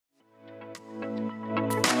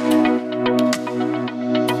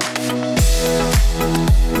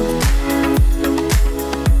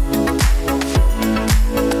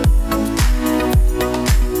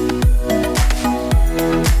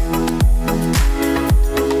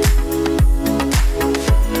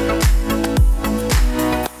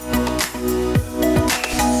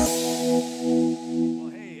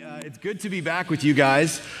Good to be back with you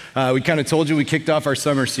guys. We kind of told you we kicked off our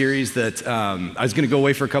summer series that I was going to go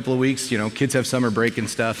away for a couple of weeks. You know, kids have summer break and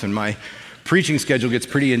stuff, and my preaching schedule gets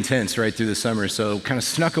pretty intense right through the summer. So kind of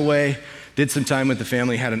snuck away, did some time with the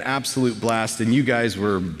family, had an absolute blast, and you guys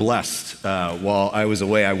were blessed while I was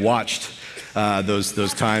away. I watched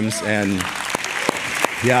those times, and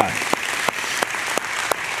yeah.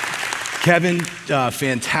 Kevin,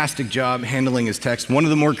 fantastic job handling his text. One of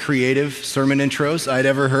the more creative sermon intros I'd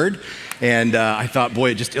ever heard. And I thought,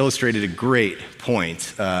 boy, it just illustrated a great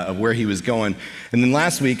point of where he was going. And then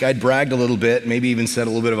last week, I'd bragged a little bit, maybe even set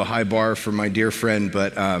a little bit of a high bar for my dear friend,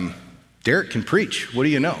 but Derek can preach. What do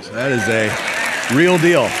you know? That is a real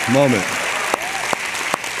deal moment.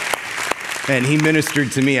 And he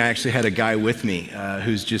ministered to me. I actually had a guy with me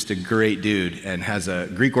who's just a great dude and has a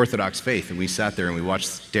Greek Orthodox faith. And we sat there and we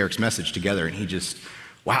watched Derek's message together. And he just,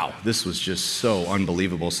 wow, this was just so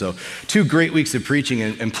unbelievable. So 2 great weeks of preaching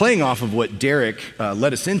and playing off of what Derek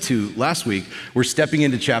led us into last week, we're stepping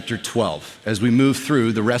into chapter 12 as we move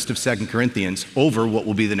through the rest of 2 Corinthians over what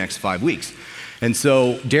will be the next 5 weeks. And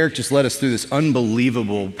so Derek just led us through this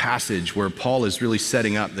unbelievable passage where Paul is really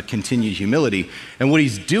setting up the continued humility. And what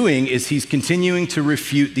he's doing is he's continuing to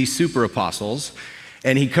refute these super apostles,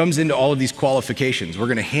 and he comes into all of these qualifications. We're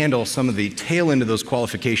going to handle some of the tail end of those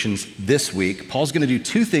qualifications this week. Paul's going to do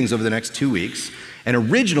 2 things over the next 2 weeks. And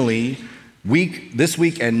originally, this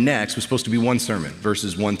week and next was supposed to be 1 sermon,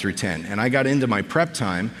 verses 1 through 10. And I got into my prep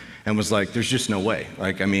time and was like, there's just no way.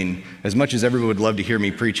 Like, I mean, as much as everyone would love to hear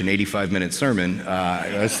me preach an 85-minute sermon,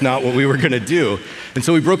 that's not what we were going to do. And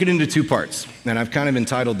so we broke it into 2 parts. And I've kind of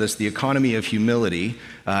entitled this, The Economy of Humility.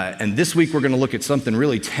 And this week we're going to look at something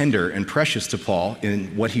really tender and precious to Paul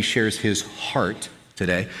in what he shares his heart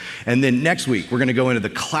today. And then next week we're going to go into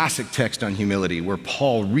the classic text on humility where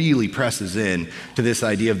Paul really presses in to this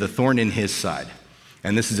idea of the thorn in his side.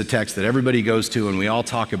 And this is a text that everybody goes to and we all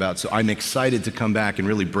talk about. So I'm excited to come back and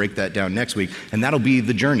really break that down next week. And that'll be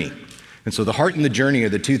the journey. And so the heart and the journey are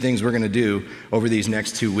the 2 things we're going to do over these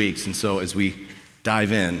next 2 weeks. And so as we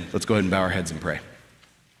dive in, let's go ahead and bow our heads and pray.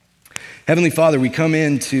 Heavenly Father, we come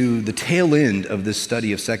into the tail end of this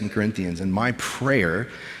study of 2 Corinthians. And my prayer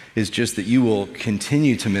is just that you will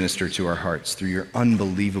continue to minister to our hearts through your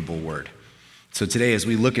unbelievable word. So today, as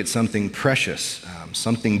we look at something precious,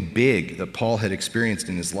 something big that Paul had experienced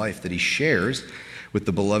in his life that he shares with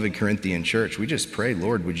the beloved Corinthian church, we just pray,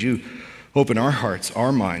 Lord, would you open our hearts,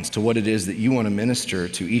 our minds to what it is that you want to minister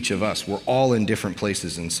to each of us. We're all in different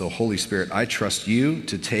places, and so Holy Spirit, I trust you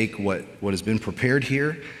to take what has been prepared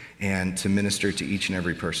here and to minister to each and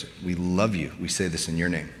every person. We love you. We say this in your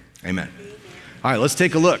name. Amen. All right, let's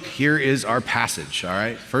take a look. Here is our passage, all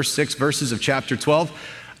right? First 6 verses of chapter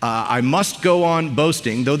 12. I must go on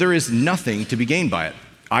boasting, though there is nothing to be gained by it.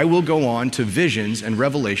 I will go on to visions and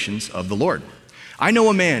revelations of the Lord. I know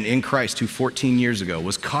a man in Christ who 14 years ago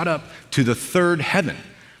was caught up to the 3rd heaven,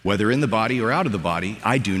 whether in the body or out of the body,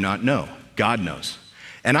 I do not know. God knows.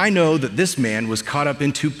 And I know that this man was caught up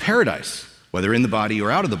into paradise, whether in the body or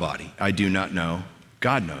out of the body, I do not know.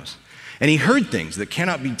 God knows. And he heard things that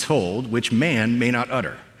cannot be told, which man may not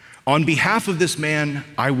utter. On behalf of this man,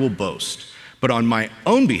 I will boast. But on my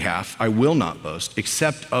own behalf, I will not boast,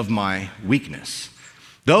 except of my weakness.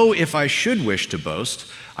 Though if I should wish to boast,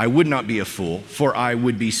 I would not be a fool, for I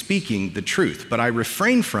would be speaking the truth. But I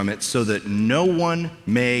refrain from it so that no one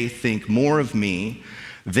may think more of me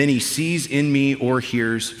than he sees in me or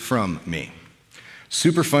hears from me.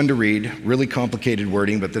 Super fun to read, really complicated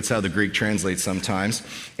wording, but that's how the Greek translates sometimes.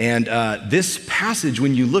 And this passage,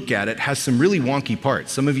 when you look at it, has some really wonky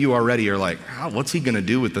parts. Some of you already are like, what's he going to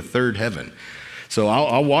do with the 3rd heaven? So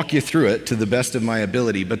I'll walk you through it to the best of my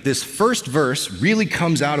ability. But this first verse really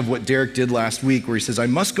comes out of what Derek did last week, where he says, I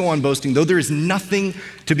must go on boasting, though there is nothing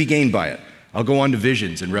to be gained by it. I'll go on to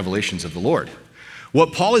visions and revelations of the Lord.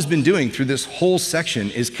 What Paul has been doing through this whole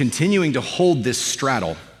section is continuing to hold this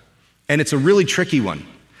straddle. And it's a really tricky one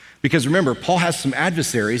because remember, Paul has some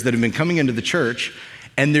adversaries that have been coming into the church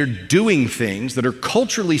and they're doing things that are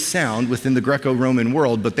culturally sound within the Greco-Roman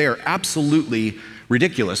world, but they are absolutely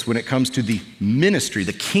ridiculous when it comes to the ministry,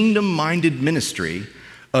 the kingdom-minded ministry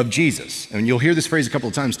of Jesus. And you'll hear this phrase a couple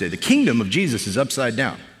of times today. The kingdom of Jesus is upside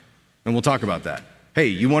down. And we'll talk about that. Hey,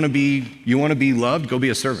 you want to be loved? Go be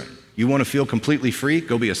a servant. You want to feel completely free?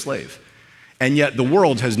 Go be a slave. And yet the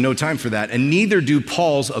world has no time for that, and neither do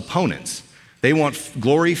Paul's opponents. They want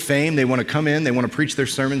glory, fame, they want to come in, they want to preach their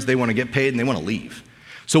sermons, they want to get paid, and they want to leave.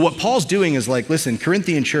 So what Paul's doing is like, listen,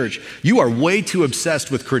 Corinthian church, you are way too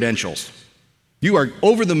obsessed with credentials. You are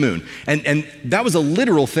over the moon. And that was a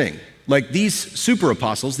literal thing. Like these super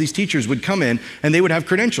apostles, these teachers would come in and they would have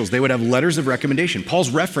credentials. They would have letters of recommendation. Paul's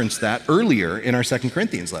referenced that earlier in our 2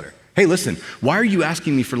 Corinthians letter. Hey, listen, why are you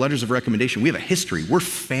asking me for letters of recommendation? We have a history. We're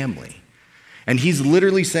family. And he's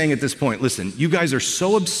literally saying at this point, listen, you guys are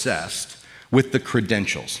so obsessed with the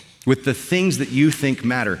credentials, with the things that you think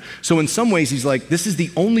matter. So in some ways, he's like, this is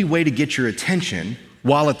the only way to get your attention,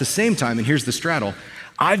 while at the same time, and here's the straddle,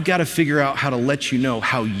 I've got to figure out how to let you know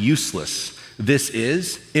how useless this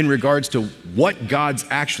is in regards to what God's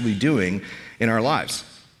actually doing in our lives.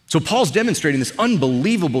 So Paul's demonstrating this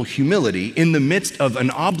unbelievable humility in the midst of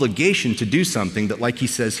an obligation to do something that, like he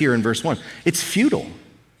says here in verse 1, it's futile.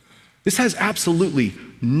 This has absolutely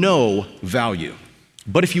no value.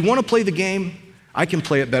 But if you want to play the game, I can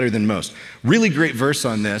play it better than most. Really great verse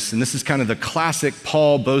on this, and this is kind of the classic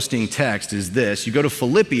Paul boasting text, is this. You go to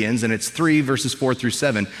Philippians, and it's 3 verses 4 through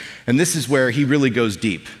 7, and this is where he really goes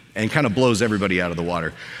deep and kind of blows everybody out of the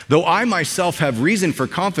water. Though I myself have reason for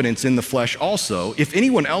confidence in the flesh also, if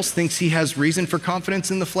anyone else thinks he has reason for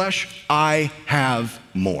confidence in the flesh, I have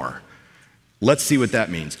more. Let's see what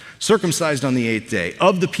that means. Circumcised on the 8th day,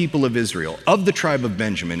 of the people of Israel, of the tribe of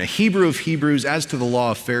Benjamin, a Hebrew of Hebrews, as to the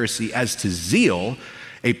law of Pharisee, as to zeal,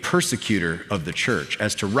 a persecutor of the church,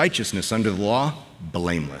 as to righteousness under the law,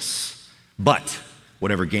 blameless. But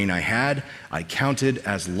whatever gain I had, I counted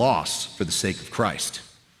as loss for the sake of Christ.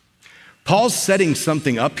 Paul's setting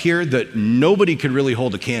something up here that nobody could really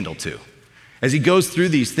hold a candle to. As he goes through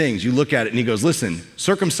these things, you look at it and he goes, listen,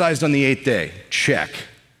 circumcised on the 8th day, check.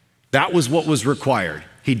 That was what was required.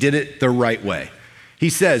 He did it the right way. He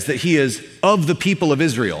says that he is of the people of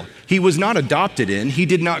Israel. He was not adopted in, he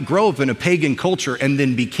did not grow up in a pagan culture and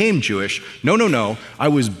then became Jewish. No. I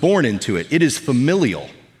was born into it. It is familial.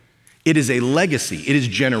 It is a legacy. It is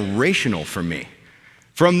generational for me.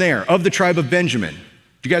 From there, of the tribe of Benjamin.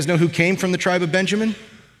 Do you guys know who came from the tribe of Benjamin?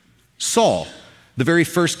 Saul, the very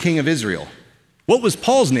first king of Israel. What was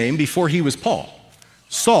Paul's name before he was Paul?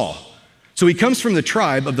 Saul. So he comes from the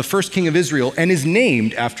tribe of the first king of Israel and is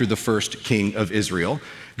named after the first king of Israel.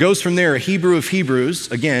 Goes from there, a Hebrew of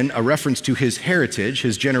Hebrews, again, a reference to his heritage,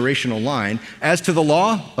 his generational line. As to the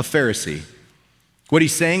law, a Pharisee. What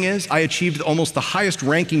he's saying is, I achieved almost the highest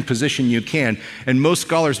ranking position you can, and most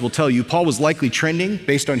scholars will tell you Paul was likely trending,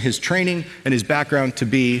 based on his training and his background, to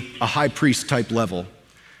be a high priest type level.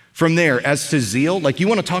 From there, as to zeal, like you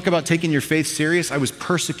want to talk about taking your faith serious, I was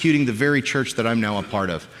persecuting the very church that I'm now a part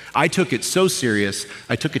of. I took it so serious,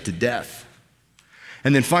 I took it to death.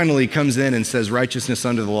 And then finally he comes in and says, righteousness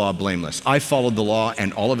under the law, blameless. I followed the law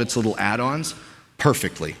and all of its little add-ons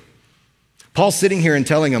perfectly. Paul's sitting here and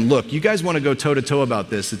telling them, look, you guys want to go toe-to-toe about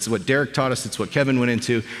this. It's what Derek taught us. It's what Kevin went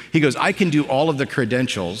into. He goes, I can do all of the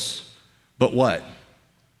credentials, but what?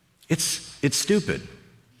 It's stupid.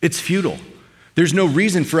 It's futile. There's no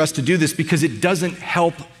reason for us to do this because it doesn't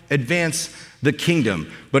help advance the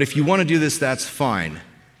kingdom. But if you want to do this, that's fine.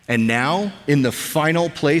 And now, in the final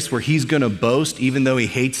place where he's going to boast, even though he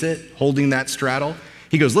hates it, holding that straddle,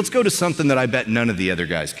 he goes, let's go to something that I bet none of the other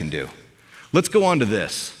guys can do. Let's go on to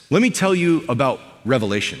this. Let me tell you about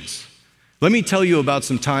revelations. Let me tell you about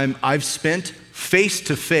some time I've spent face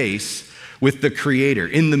to face with the Creator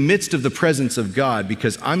in the midst of the presence of God,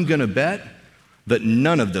 because I'm going to bet that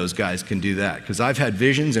none of those guys can do that, because I've had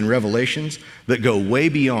visions and revelations that go way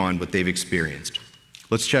beyond what they've experienced.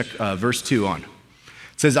 Let's check verse 2 on. It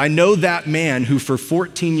says, I know that man who for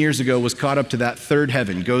 14 years ago was caught up to that third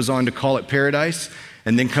heaven, goes on to call it paradise,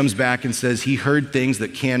 and then comes back and says he heard things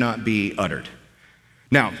that cannot be uttered.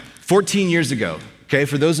 Now, 14 years ago, okay,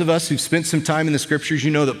 for those of us who've spent some time in the scriptures, you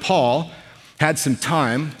know that Paul had some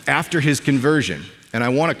time after his conversion. And I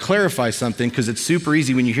want to clarify something because it's super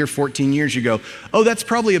easy when you hear 14 years, you go, oh, that's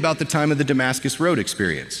probably about the time of the Damascus Road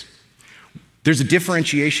experience. There's a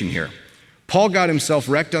differentiation here. Paul got himself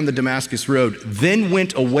wrecked on the Damascus Road, then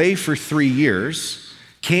went away for 3 years,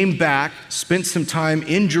 came back, spent some time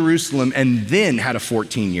in Jerusalem, and then had a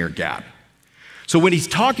 14-year gap. So what he's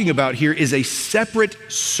talking about here is a separate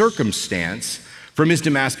circumstance from his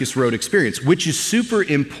Damascus Road experience, which is super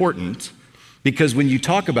important because when you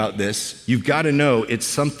talk about this, you've got to know it's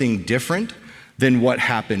something different than what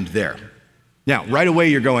happened there. Now, right away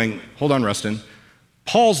you're going, hold on, Rustin.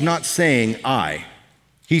 Paul's not saying I.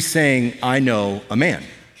 He's saying, I know a man.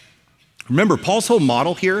 Remember, Paul's whole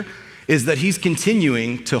model here is that he's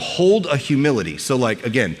continuing to hold a humility. So like,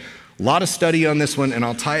 again, a lot of study on this one, and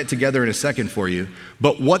I'll tie it together in a second for you.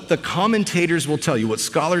 But what the commentators will tell you, what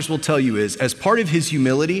scholars will tell you is, as part of his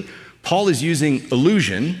humility, Paul is using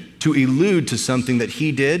illusion to allude to something that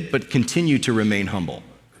he did, but continue to remain humble.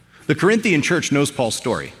 The Corinthian church knows Paul's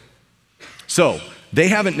story. So they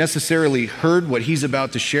haven't necessarily heard what he's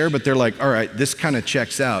about to share, but they're like, all right, this kind of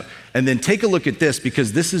checks out. And then take a look at this,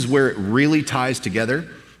 because this is where it really ties together.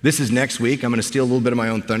 This is next week. I'm going to steal a little bit of my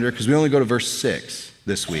own thunder because we only go to verse 6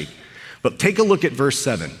 this week. But take a look at verse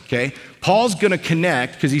 7, okay? Paul's going to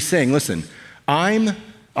connect because he's saying, listen, I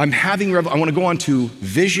want to go on to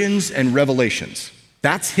visions and revelations.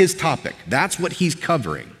 That's his topic. That's what he's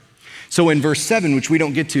covering. So in verse 7, which we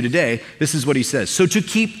don't get to today, this is what he says. So to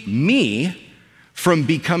keep me from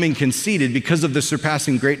becoming conceited because of the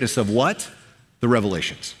surpassing greatness of what? The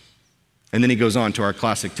revelations. And then he goes on to our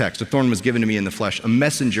classic text. A thorn was given to me in the flesh, a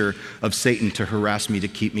messenger of Satan to harass me, to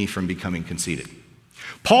keep me from becoming conceited.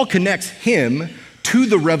 Paul connects him to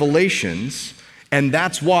the revelations, and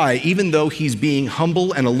that's why, even though he's being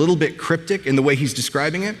humble and a little bit cryptic in the way he's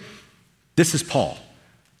describing it, this is Paul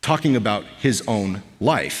talking about his own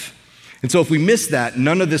life. And so if we miss that,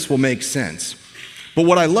 none of this will make sense. But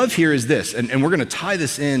what I love here is this, and we're going to tie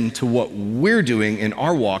this in to what we're doing in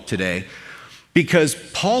our walk today, because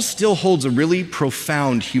Paul still holds a really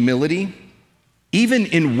profound humility, even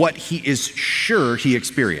in what he is sure he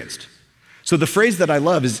experienced. So the phrase that I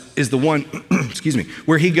love is the one, excuse me,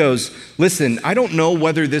 where he goes, listen, I don't know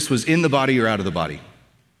whether this was in the body or out of the body.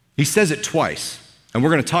 He says it twice, and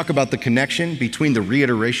we're going to talk about the connection between the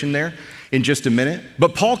reiteration there in just a minute.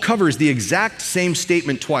 But Paul covers the exact same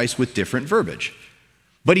statement twice with different verbiage.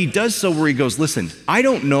 But he does so where he goes, listen, I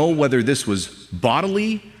don't know whether this was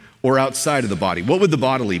bodily or outside of the body. What would the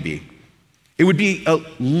bodily be? It would be a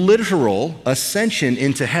literal ascension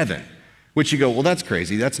into heaven, which you go, well, that's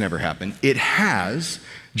crazy. That's never happened. It has.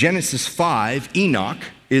 Genesis 5, Enoch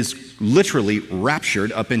is literally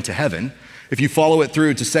raptured up into heaven. If you follow it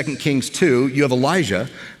through to 2 Kings 2, you have Elijah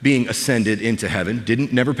being ascended into heaven,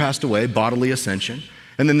 never passed away, bodily ascension.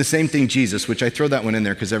 And then the same thing, Jesus, which I throw that one in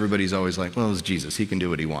there because everybody's always like, well, it's Jesus. He can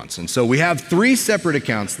do what he wants. And so we have 3 separate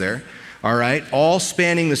accounts there, all right, all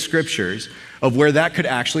spanning the scriptures of where that could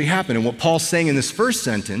actually happen. And what Paul's saying in this first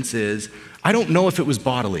sentence is, I don't know if it was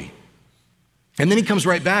bodily. And then he comes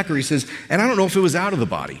right back where he says, and I don't know if it was out of the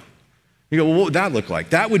body. You go, well, what would that look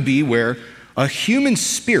like? That would be where a human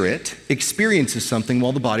spirit experiences something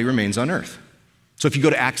while the body remains on earth. So if you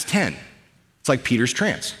go to Acts 10, it's like Peter's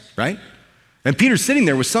trance, right? And Peter's sitting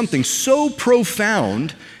there with something so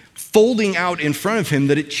profound folding out in front of him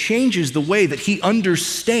that it changes the way that he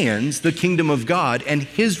understands the kingdom of God and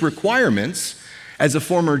his requirements as a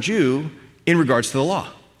former Jew in regards to the law.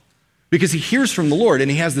 Because he hears from the Lord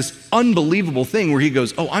and he has this unbelievable thing where he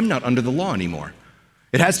goes, oh, I'm not under the law anymore.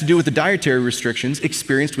 It has to do with the dietary restrictions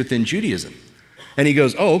experienced within Judaism. And he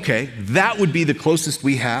goes, oh, okay, that would be the closest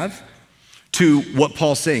we have to what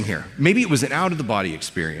Paul's saying here. Maybe it was an out of the body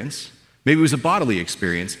experience. Maybe it was a bodily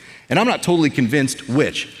experience. And I'm not totally convinced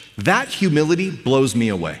which. That humility blows me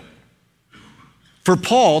away. For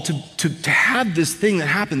Paul to have this thing that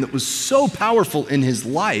happened that was so powerful in his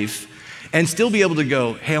life and still be able to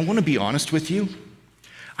go, hey, I want to be honest with you.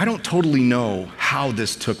 I don't totally know how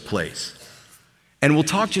this took place. And we'll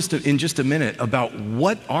talk in just a minute about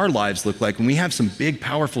what our lives look like when we have some big,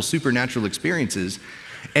 powerful, supernatural experiences,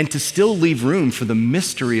 and to still leave room for the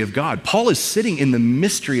mystery of God. Paul is sitting in the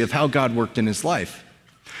mystery of how God worked in his life.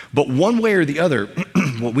 But one way or the other,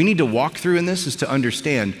 what we need to walk through in this is to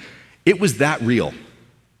understand it was that real.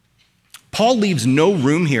 Paul leaves no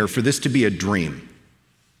room here for this to be a dream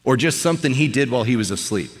or just something he did while he was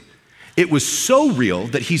asleep. It was so real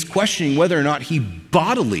that he's questioning whether or not he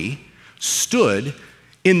bodily stood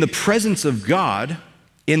in the presence of God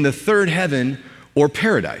in the third heaven or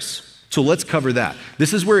paradise. So let's cover that.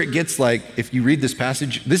 This is where it gets like, if you read this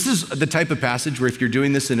passage, this is the type of passage where if you're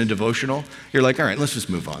doing this in a devotional, you're like, all right, let's just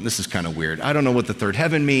move on. This is kind of weird. I don't know what the third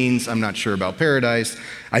heaven means. I'm not sure about paradise.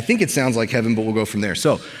 I think it sounds like heaven, but we'll go from there.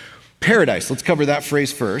 So paradise, let's cover that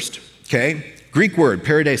phrase first, okay? Greek word,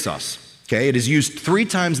 paradisos, okay? It is used 3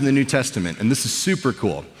 times in the New Testament, and this is super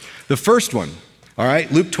cool. The first one, all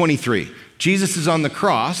right, Luke 23. Jesus is on the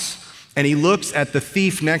cross, and he looks at the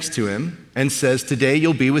thief next to him and says, today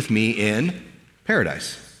you'll be with me in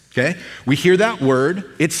paradise, okay? We hear that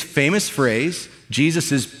word. It's a famous phrase.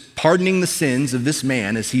 Jesus is pardoning the sins of this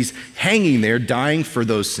man as he's hanging there, dying for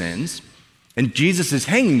those sins. And Jesus is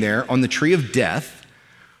hanging there on the tree of death,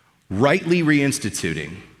 rightly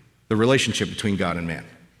reinstituting the relationship between God and man.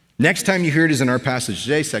 Next time you hear it is in our passage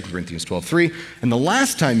today, 2 Corinthians 12:3. And the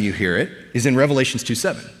last time you hear it is in Revelations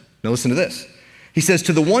 2:7. Now listen to this. He says,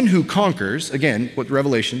 to the one who conquers, again, what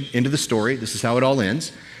Revelation, into the story, this is how it all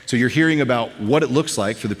ends. So you're hearing about what it looks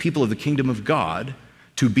like for the people of the kingdom of God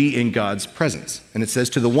to be in God's presence. And it says,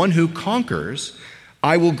 to the one who conquers,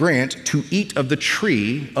 I will grant to eat of the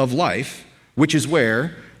tree of life, which is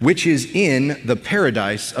where which is in the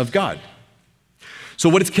paradise of God. So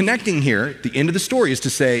what it's connecting here, at the end of the story, is to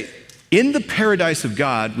say, in the paradise of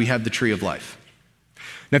God, we have the tree of life.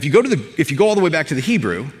 Now, if you go all the way back to the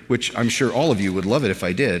Hebrew, which I'm sure all of you would love it if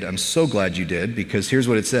I did, I'm so glad you did, because here's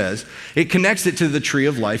what it says. It connects it to the tree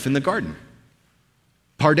of life in the garden.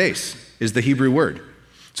 Pardes is the Hebrew word.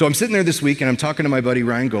 So I'm sitting there this week and I'm talking to my buddy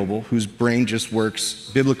Ryan Goebel, whose brain just works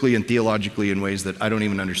biblically and theologically in ways that I don't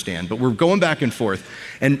even understand. But we're going back and forth,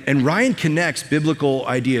 and Ryan connects biblical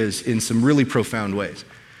ideas in some really profound ways.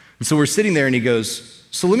 And so we're sitting there and he goes,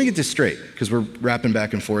 so let me get this straight, because we're rapping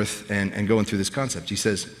back and forth and going through this concept. He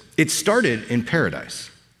says, it started in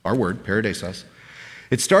paradise, our word, paradisos.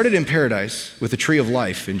 It started in paradise with a tree of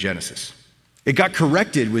life in Genesis. It got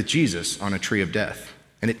corrected with Jesus on a tree of death.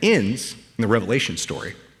 And it ends in the Revelation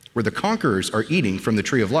story, where the conquerors are eating from the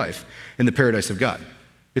tree of life in the paradise of God.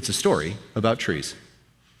 It's a story about trees.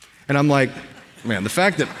 And I'm like, man, the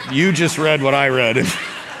fact that you just read what I read and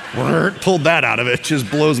pulled that out of it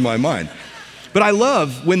just blows my mind. But I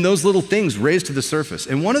love when those little things raise to the surface.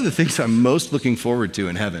 And one of the things I'm most looking forward to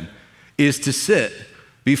in heaven is to sit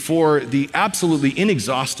before the absolutely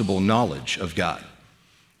inexhaustible knowledge of God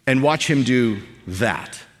and watch him do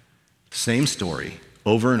that same story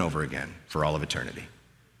over and over again for all of eternity.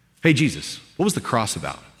 Hey, Jesus, what was the cross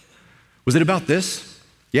about? Was it about this?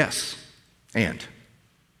 Yes. And.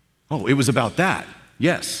 Oh, it was about that?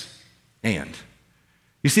 Yes. And.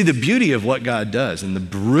 You see, the beauty of what God does and the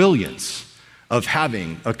brilliance of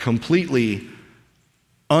having a completely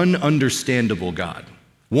ununderstandable God,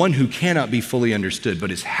 one who cannot be fully understood but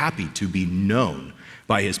is happy to be known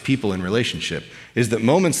by his people in relationship, is that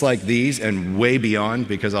moments like these and way beyond,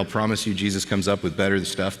 because I'll promise you Jesus comes up with better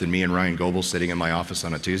stuff than me and Ryan Goebel sitting in my office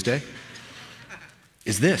on a Tuesday,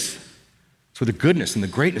 is this. So the goodness and the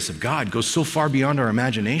greatness of God goes so far beyond our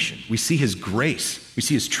imagination. We see his grace, we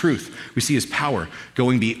see his truth, we see his power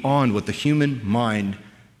going beyond what the human mind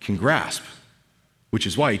can grasp. Which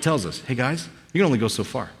is why he tells us, hey guys, you can only go so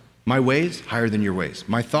far. My ways, higher than your ways.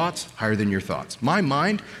 My thoughts, higher than your thoughts. My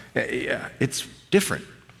mind, it's different.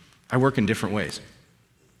 I work in different ways.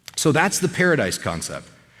 So that's the paradise concept.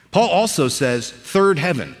 Paul also says third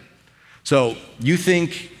heaven. So you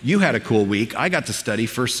think you had a cool week. I got to study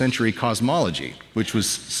first century cosmology, which was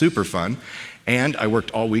super fun. And I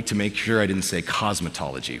worked all week to make sure I didn't say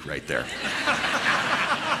cosmetology right there.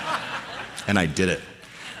 And I did it.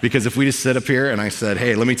 Because if we just sit up here and I said,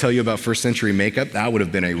 hey, let me tell you about first century makeup, that would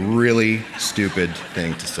have been a really stupid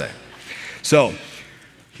thing to say. So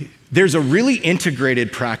there's a really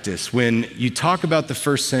integrated practice. When you talk about the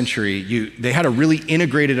first century, they had a really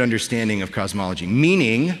integrated understanding of cosmology,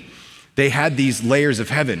 meaning they had these layers of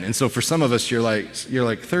heaven. And so for some of us, you're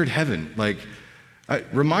like third heaven,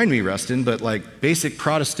 remind me, Rustin, but like basic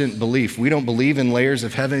Protestant belief, we don't believe in layers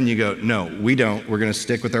of heaven. You go, no, we don't. We're going to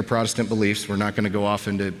stick with our Protestant beliefs. We're not going to go off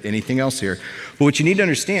into anything else here. But what you need to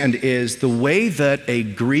understand is the way that a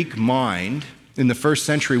Greek mind in the first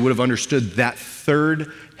century would have understood that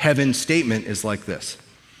third heaven statement is like this.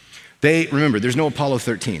 Remember, there's no Apollo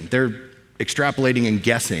 13. They're extrapolating and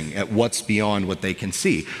guessing at what's beyond what they can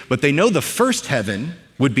see. But they know the first heaven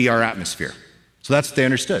would be our atmosphere. So that's what they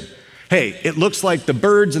understood. Hey, it looks like the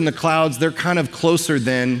birds and the clouds, they're kind of closer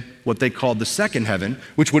than what they called the second heaven,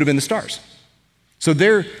 which would have been the stars. So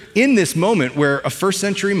they're in this moment where a first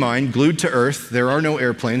century mind glued to earth, there are no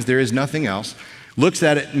airplanes, there is nothing else, looks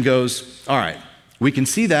at it and goes, all right, we can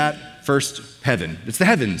see that first heaven. It's the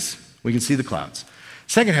heavens. We can see the clouds.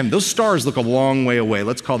 Second heaven, those stars look a long way away.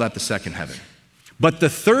 Let's call that the second heaven. But the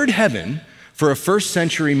third heaven, for a first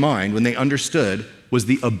century mind, when they understood, was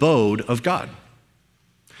the abode of God.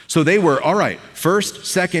 So they were, all right, first,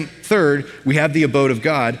 second, third, we have the abode of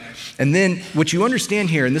God. And then what you understand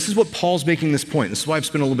here, and this is what Paul's making this point, this is why I've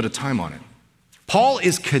spent a little bit of time on it. Paul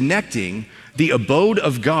is connecting the abode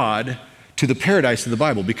of God to the paradise of the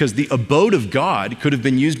Bible, because the abode of God could have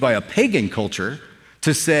been used by a pagan culture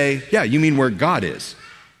to say, yeah, you mean where God is.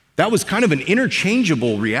 That was kind of an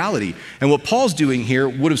interchangeable reality. And what Paul's doing here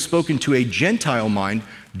would have spoken to a Gentile mind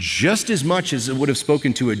just as much as it would have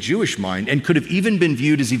spoken to a Jewish mind, and could have even been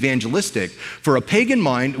viewed as evangelistic. For a pagan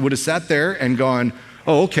mind, would have sat there and gone,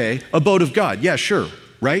 oh, okay, abode of God, yeah, sure,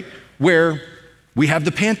 right? Where we have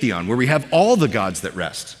the pantheon, where we have all the gods that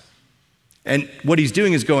rest. And what he's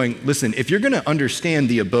doing is going, listen, if you're going to understand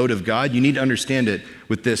the abode of God, you need to understand it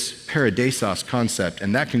with this paradisos concept,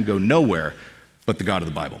 and that can go nowhere but the God of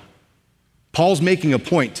the Bible. Paul's making a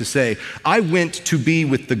point to say, I went to be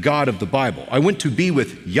with the God of the Bible. I went to be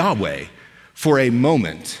with Yahweh for a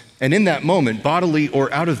moment. And in that moment, bodily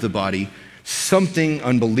or out of the body, something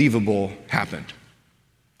unbelievable happened.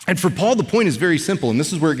 And for Paul, the point is very simple, and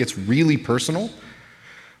this is where it gets really personal.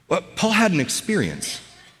 But Paul had an experience.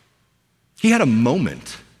 He had a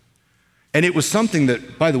moment. And it was something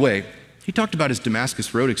that, by the way, he talked about his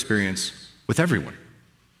Damascus Road experience with everyone.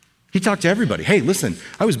 He talked to everybody. Hey, listen,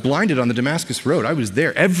 I was blinded on the Damascus Road. I was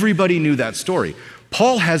there. Everybody knew that story.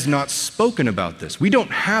 Paul has not spoken about this. We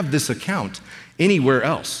don't have this account anywhere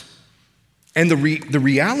else. And the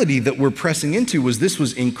reality that we're pressing into was this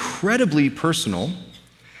was incredibly personal,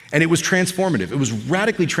 and it was transformative. It was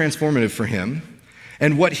radically transformative for him.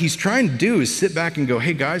 And what he's trying to do is sit back and go,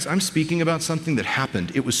 hey guys, I'm speaking about something that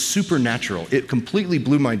happened. It was supernatural. It completely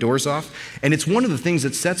blew my doors off. And it's one of the things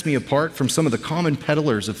that sets me apart from some of the common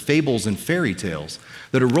peddlers of fables and fairy tales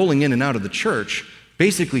that are rolling in and out of the church,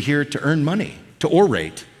 basically here to earn money, to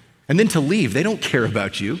orate, and then to leave. They don't care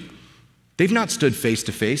about you. They've not stood face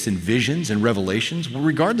to face in visions and revelations,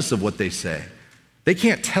 regardless of what they say. They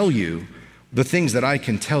can't tell you the things that I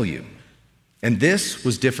can tell you. And this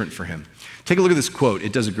was different for him. Take a look at this quote.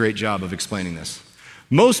 It does a great job of explaining this.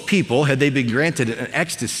 Most people, had they been granted an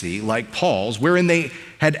ecstasy like Paul's, wherein they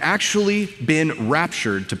had actually been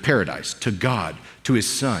raptured to paradise, to God, to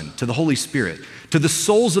his Son, to the Holy Spirit, to the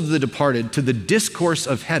souls of the departed, to the discourse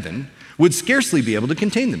of heaven, would scarcely be able to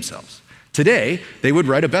contain themselves. Today, they would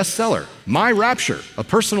write a bestseller, My Rapture, a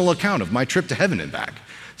personal account of my trip to heaven and back.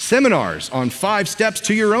 Seminars on 5 steps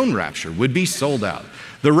to your own rapture would be sold out.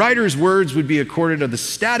 The writer's words would be accorded of the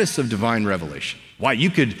status of divine revelation. Why, you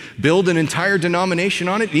could build an entire denomination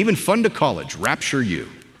on it and even fund a college, Rapture You.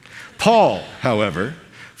 Paul, however,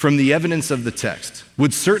 from the evidence of the text,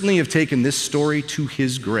 would certainly have taken this story to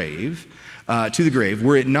his grave,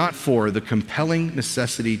 were it not for the compelling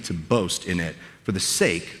necessity to boast in it for the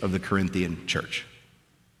sake of the Corinthian church.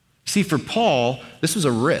 See, for Paul, this was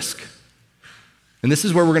a risk. And this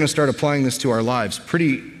is where we're going to start applying this to our lives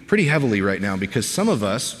pretty heavily right now, because some of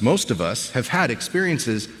us, most of us, have had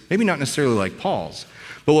experiences, maybe not necessarily like Paul's,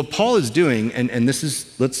 but what Paul is doing, and this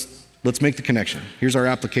is, let's make the connection. Here's our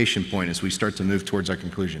application point as we start to move towards our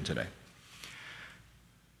conclusion today.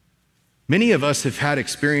 Many of us have had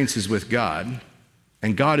experiences with God,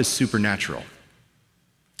 and God is supernatural,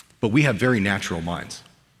 but we have very natural minds.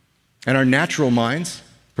 And our natural minds,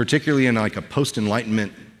 particularly in like a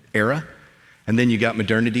post-enlightenment era, and then you got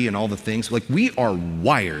modernity and all the things, like we are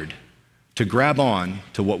wired to grab on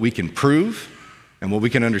to what we can prove and what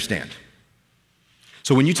we can understand.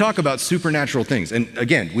 So when you talk about supernatural things, and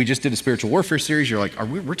again, we just did a spiritual warfare series, you're like,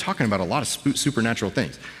 we're talking about a lot of supernatural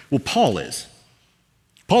things. Well, Paul is.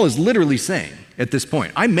 Paul is literally saying at this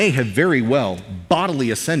point, I may have very well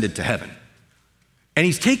bodily ascended to heaven. And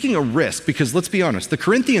he's taking a risk because let's be honest, the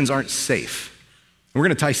Corinthians aren't safe. We're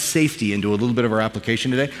going to tie safety into a little bit of our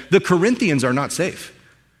application today. The Corinthians are not safe.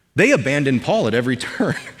 They abandon Paul at every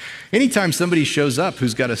turn. Anytime somebody shows up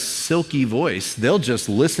who's got a silky voice, they'll just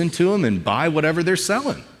listen to him and buy whatever they're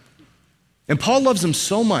selling. And Paul loves them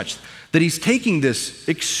so much that he's taking this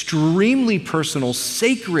extremely personal,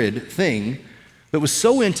 sacred thing that was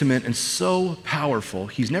so intimate and so powerful,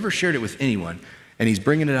 he's never shared it with anyone, and he's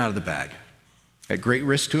bringing it out of the bag at great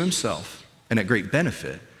risk to himself and at great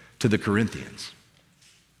benefit to the Corinthians.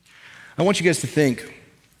 I want you guys to think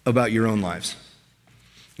about your own lives.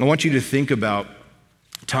 I want you to think about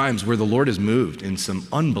times where the Lord has moved in some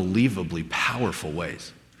unbelievably powerful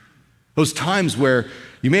ways. Those times where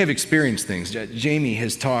you may have experienced things. Jamie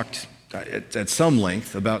has talked at some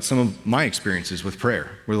length about some of my experiences with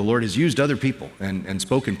prayer, where the Lord has used other people and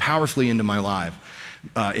spoken powerfully into my life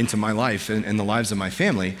and the lives of my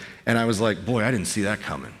family. And I was like, boy, I didn't see that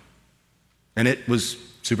coming. And it was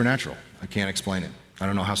supernatural. I can't explain it. I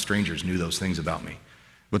don't know how strangers knew those things about me,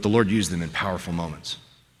 but the Lord used them in powerful moments.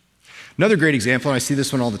 Another great example, and I see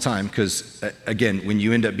this one all the time, because again, when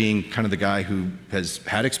you end up being kind of the guy who has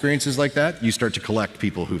had experiences like that, you start to collect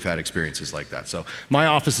people who've had experiences like that. So my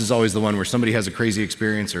office is always the one where somebody has a crazy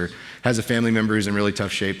experience or has a family member who's in really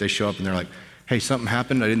tough shape. They show up and they're like, hey, something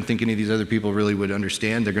happened. I didn't think any of these other people really would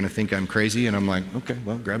understand. They're going to think I'm crazy. And I'm like, okay,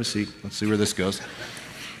 well, grab a seat. Let's see where this goes.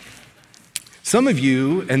 Some of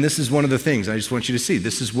you, and this is one of the things I just want you to see,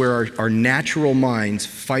 this is where our natural minds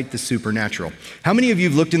fight the supernatural. How many of you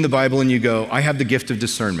have looked in the Bible and you go, I have the gift of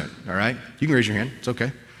discernment, all right? You can raise your hand, it's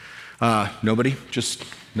okay. Nobody? Just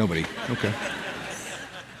nobody, okay.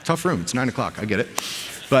 Tough room, it's 9 o'clock, I get it.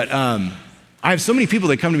 But I have so many people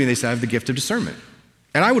that come to me and they say, I have the gift of discernment.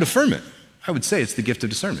 And I would affirm it. I would say it's the gift of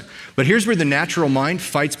discernment. But here's where the natural mind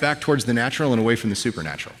fights back towards the natural and away from the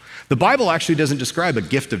supernatural. The Bible actually doesn't describe a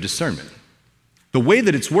gift of discernment. The way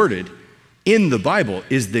that it's worded in the Bible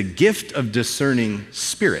is the gift of discerning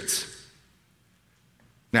spirits.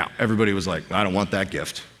 Now, everybody was like, I don't want that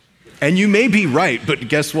gift. And you may be right, but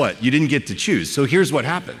guess what? You didn't get to choose. So here's what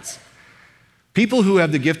happens. People who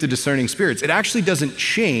have the gift of discerning spirits, it actually doesn't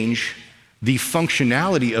change the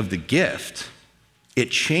functionality of the gift. It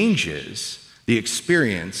changes the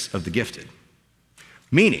experience of the gifted.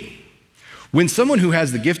 Meaning, when someone who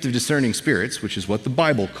has the gift of discerning spirits, which is what the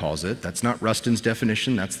Bible calls it, that's not Rustin's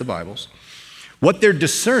definition, that's the Bible's, what they're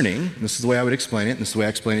discerning, and this is the way I would explain it, and this is the way I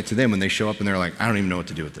explain it to them when they show up and they're like, I don't even know what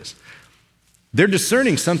to do with this. They're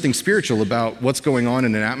discerning something spiritual about what's going on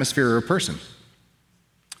in an atmosphere or a person.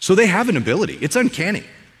 So they have an ability. It's uncanny.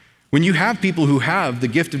 When you have people who have the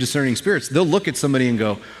gift of discerning spirits, they'll look at somebody and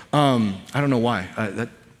go, I don't know why,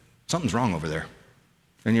 something's wrong over there.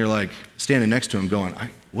 And you're like standing next to him going,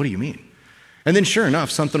 what do you mean? And then sure enough,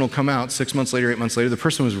 something will come out 6 months later, 8 months later, the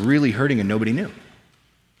person was really hurting and nobody knew.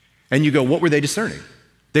 And you go, what were they discerning?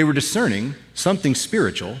 They were discerning something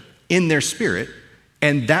spiritual in their spirit,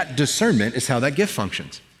 and that discernment is how that gift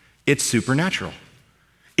functions. It's supernatural.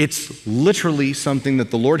 It's literally something that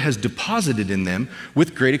the Lord has deposited in them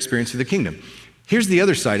with great experience of the kingdom. Here's the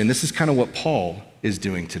other side, and this is kind of what Paul is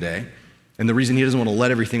doing today, and the reason he doesn't want to let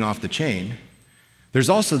everything off the chain. There's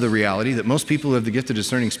also the reality that most people who have the gift of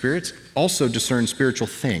discerning spirits also discern spiritual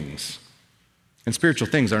things. And spiritual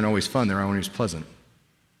things aren't always fun, they're not always pleasant.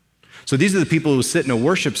 So these are the people who sit in a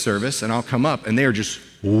worship service, and I'll come up, and they are just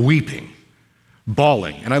weeping,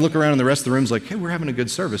 bawling. And I look around and the rest of the room's like, hey, we're having a good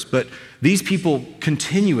service. But these people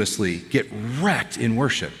continuously get wrecked in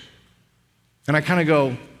worship. And I kind of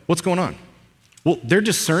go, what's going on? Well, they're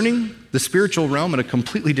discerning the spiritual realm at a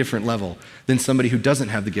completely different level than somebody who doesn't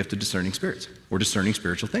have the gift of discerning spirits or discerning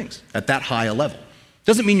spiritual things at that high a level.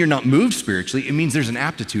 Doesn't mean you're not moved spiritually. It means there's an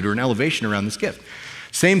aptitude or an elevation around this gift.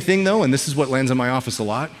 Same thing though, and this is what lands in my office a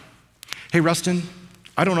lot. Hey, Rustin,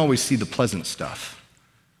 I don't always see the pleasant stuff.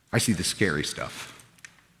 I see the scary stuff.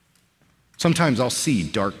 Sometimes I'll see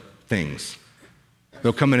dark things.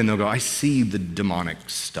 They'll come in and they'll go, I see the demonic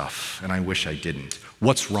stuff, and I wish I didn't.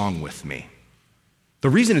 What's wrong with me? The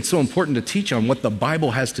reason it's so important to teach on what the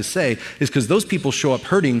Bible has to say is because those people show up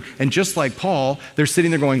hurting, and just like Paul, they're sitting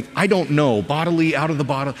there going, I don't know, bodily, out of the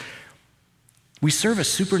bottle. We serve a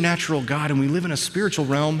supernatural God, and we live in a spiritual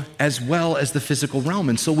realm as well as the physical realm.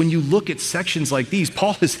 And so when you look at sections like these,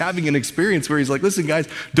 Paul is having an experience where he's like, listen, guys,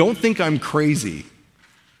 don't think I'm crazy.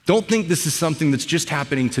 Don't think this is something that's just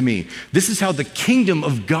happening to me. This is how the kingdom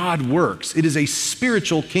of God works. It is a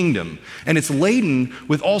spiritual kingdom, and it's laden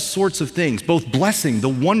with all sorts of things, both blessing, the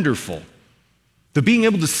wonderful, the being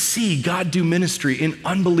able to see God do ministry in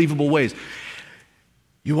unbelievable ways.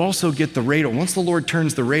 You also get the radar. Once the Lord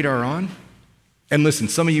turns the radar on, and listen,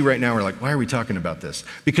 some of you right now are like, why are we talking about this?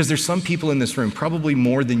 Because there's some people in this room, probably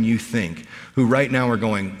more than you think, who right now are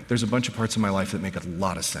going, there's a bunch of parts of my life that make a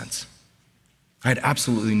lot of sense. I had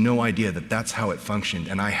absolutely no idea that that's how it functioned,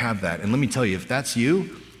 and I have that. And let me tell you, if that's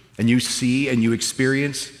you, and you see and you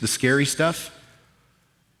experience the scary stuff,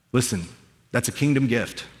 listen, that's a kingdom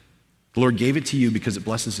gift. The Lord gave it to you because it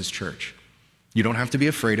blesses his church. You don't have to be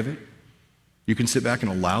afraid of it. You can sit back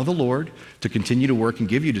and allow the Lord to continue to work and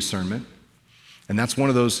give you discernment. And that's one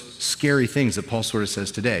of those scary things that Paul sort of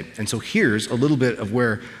says today. And so here's a little bit of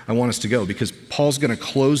where I want us to go, because Paul's going to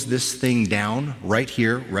close this thing down right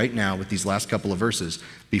here, right now, with these last couple of verses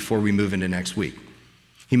before we move into next week.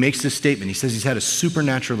 He makes this statement. He says he's had a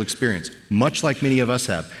supernatural experience, much like many of us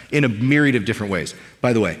have, in a myriad of different ways.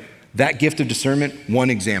 By the way, that gift of discernment, one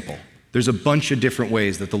example. There's a bunch of different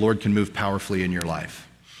ways that the Lord can move powerfully in your life.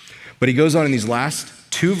 But he goes on in these last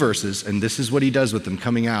 2 verses, and this is what he does with them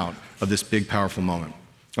coming out of this big, powerful moment.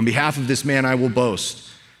 On behalf of this man, I will boast.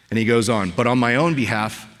 And he goes on, but on my own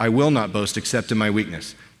behalf, I will not boast except in my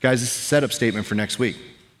weakness. Guys, this is a setup statement for next week.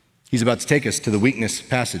 He's about to take us to the weakness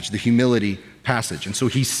passage, the humility passage. And so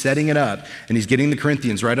he's setting it up, and he's getting the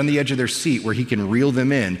Corinthians right on the edge of their seat where he can reel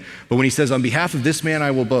them in. But when he says, on behalf of this man,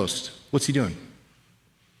 I will boast, what's he doing?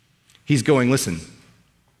 He's going, listen,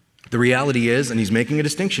 the reality is, and he's making a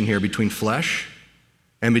distinction here between flesh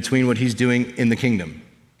and between what he's doing in the kingdom.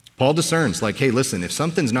 Paul discerns, like, hey, listen, if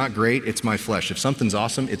something's not great, it's my flesh. If something's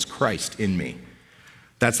awesome, it's Christ in me.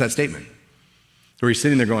 That's that statement. Where he's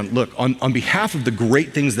sitting there going, look, on behalf of the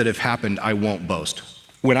great things that have happened, I won't boast.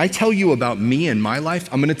 When I tell you about me and my life,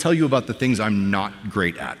 I'm going to tell you about the things I'm not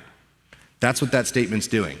great at. That's what that statement's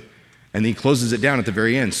doing. And then he closes it down at the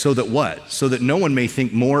very end. So that what? So that no one may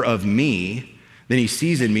think more of me than he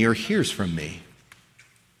sees in me or hears from me.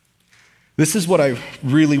 This is what I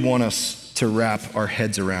really want us to wrap our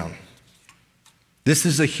heads around. This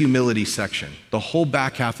is a humility section. The whole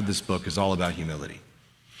back half of this book is all about humility.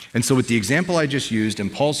 And so with the example I just used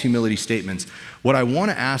and Paul's humility statements, what I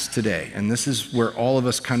want to ask today, and this is where all of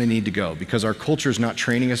us kind of need to go because our culture is not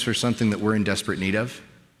training us for something that we're in desperate need of.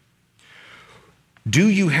 Do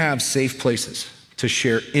you have safe places to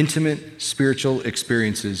share intimate spiritual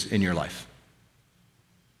experiences in your life?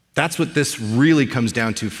 That's what this really comes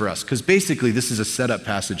down to for us, because basically this is a setup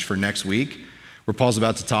passage for next week where Paul's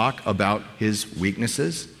about to talk about his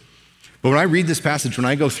weaknesses. But when I read this passage, when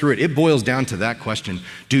I go through it, it boils down to that question.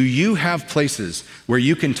 Do you have places where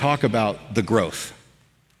you can talk about the growth?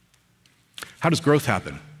 How does growth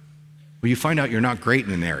happen? Well, you find out you're not great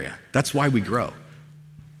in an area. That's why we grow.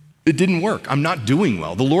 It didn't work. I'm not doing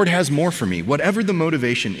well. The Lord has more for me. Whatever the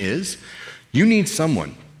motivation is, you need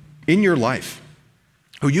someone in your life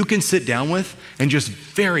who you can sit down with and just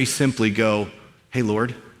very simply go, hey,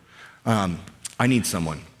 Lord, I need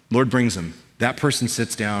someone. Lord brings them. That person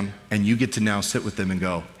sits down and you get to now sit with them and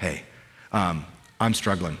go, hey, I'm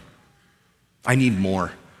struggling. I need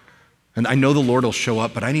more. And I know the Lord will show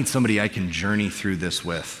up, but I need somebody I can journey through this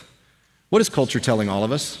with. What is culture telling all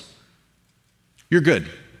of us? You're good.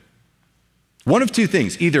 One of two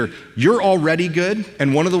things. Either you're already good,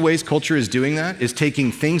 and one of the ways culture is doing that is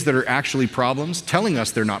taking things that are actually problems, telling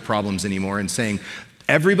us they're not problems anymore, and saying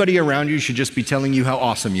everybody around you should just be telling you how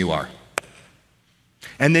awesome you are.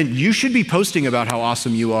 And then you should be posting about how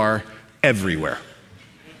awesome you are everywhere.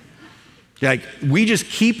 Like, we just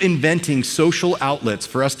keep inventing social outlets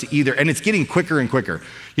for us to either, and it's getting quicker and quicker.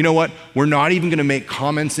 You know what? We're not even gonna make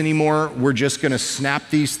comments anymore. We're just gonna snap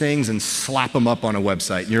these things and slap them up on a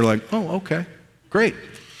website. And you're like, oh, okay, great.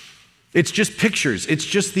 It's just pictures. It's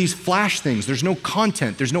just these flash things. There's no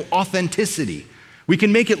content. There's no authenticity. We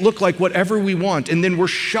can make it look like whatever we want, and then we're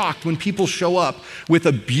shocked when people show up with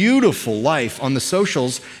a beautiful life on the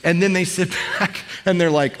socials, and then they sit back and they're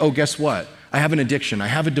like, oh, guess what? I have an addiction. I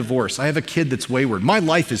have a divorce. I have a kid that's wayward. My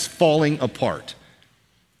life is falling apart.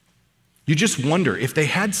 You just wonder if they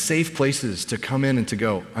had safe places to come in and to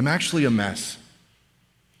go, I'm actually a mess.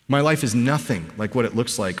 My life is nothing like what it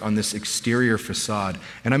looks like on this exterior facade,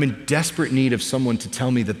 and I'm in desperate need of someone to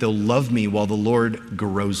tell me that they'll love me while the Lord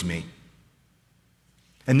grows me.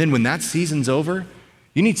 And then when that season's over,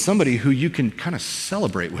 you need somebody who you can kind of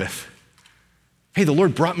celebrate with. Hey, the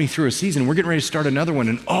Lord brought me through a season. We're getting ready to start another one,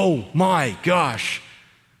 and oh my gosh,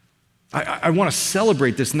 I want to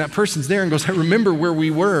celebrate this. And that person's there and goes, I remember where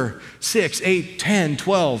we were 6, 8, 10,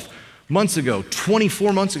 12 months ago,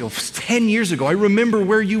 24 months ago, 10 years ago. I remember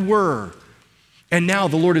where you were. And now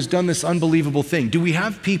the Lord has done this unbelievable thing. Do we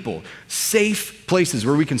have people, safe places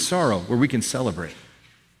where we can sorrow, where we can celebrate?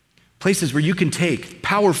 Places where you can take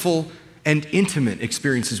powerful and intimate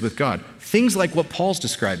experiences with God. Things like what Paul's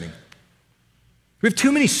describing. We have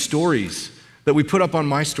too many stories that we put up on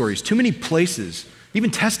My Stories, too many places, even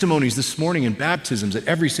testimonies this morning and baptisms at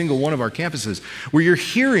every single one of our campuses, where you're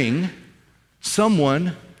hearing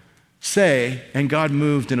someone say, and God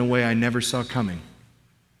moved in a way I never saw coming.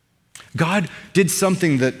 God did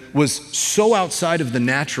something that was so outside of the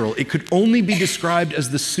natural, it could only be described as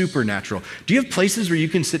the supernatural. Do you have places where you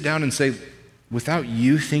can sit down and say, without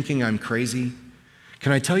you thinking I'm crazy,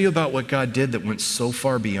 can I tell you about what God did that went so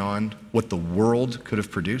far beyond what the world could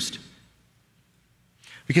have produced?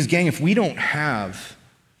 Because gang, if we don't have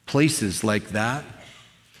places like that,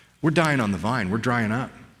 we're dying on the vine, we're drying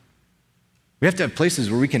up. We have to have places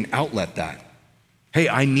where we can outlet that. Hey,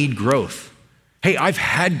 I need growth. Hey, I've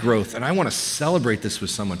had growth and I want to celebrate this with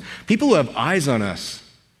someone. People who have eyes on us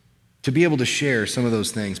to be able to share some of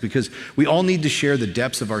those things, because we all need to share the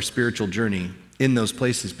depths of our spiritual journey in those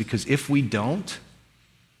places, because if we don't,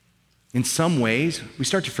 in some ways, we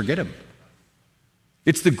start to forget them.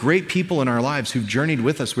 It's the great people in our lives who've journeyed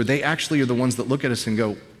with us where they actually are the ones that look at us and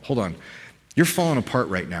go, hold on, you're falling apart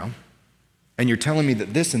right now, and you're telling me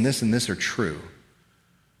that this and this and this are true.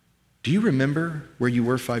 Do you remember where you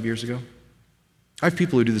were 5 years ago? I have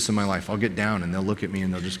people who do this in my life. I'll get down and they'll look at me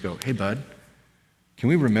and they'll just go, hey bud, can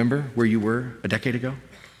we remember where you were a decade ago,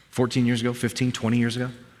 14 years ago, 15, 20 years ago?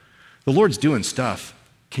 The Lord's doing stuff.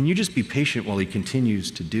 Can you just be patient while he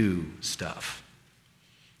continues to do stuff?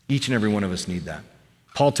 Each and every one of us need that.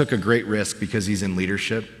 Paul took a great risk because he's in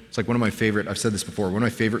leadership. It's like one of my favorite, I've said this before, one of my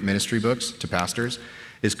favorite ministry books to pastors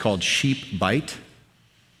is called Sheep Bite.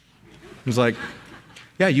 It's like,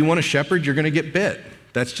 yeah, you want a shepherd, you're gonna get bit.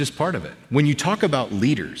 That's just part of it. When you talk about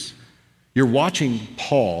leaders, you're watching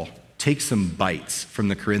Paul take some bites from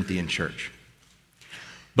the Corinthian church.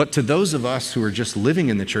 But to those of us who are just living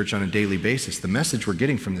in the church on a daily basis, the message we're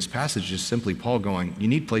getting from this passage is simply Paul going, you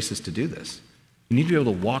need places to do this. You need to be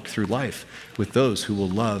able to walk through life with those who will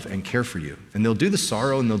love and care for you. And they'll do the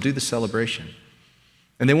sorrow and they'll do the celebration.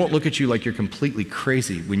 And they won't look at you like you're completely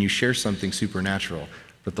crazy when you share something supernatural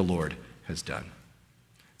that the Lord has done.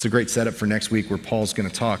 It's a great setup for next week where Paul's going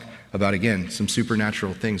to talk about, again, some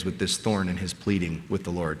supernatural things with this thorn and his pleading with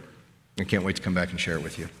the Lord. I can't wait to come back and share it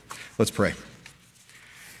with you. Let's pray.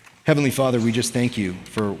 Heavenly Father, we just thank you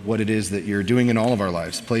for what it is that you're doing in all of our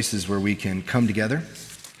lives, places where we can come together,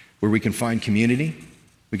 where we can find community,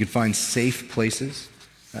 we can find safe places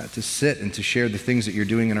to sit and to share the things that you're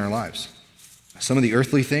doing in our lives. Some of the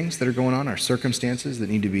earthly things that are going on, our circumstances that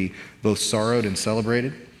need to be both sorrowed and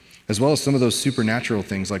celebrated, as well as some of those supernatural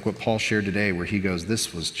things like what Paul shared today, where he goes,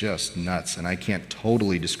 this was just nuts, and I can't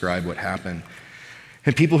totally describe what happened.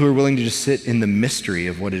 And people who are willing to just sit in the mystery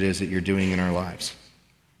of what it is that you're doing in our lives.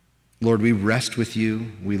 Lord, we rest with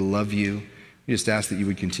you. We love you. We just ask that you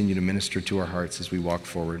would continue to minister to our hearts as we walk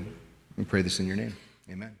forward. We pray this in your name.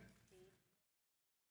 Amen.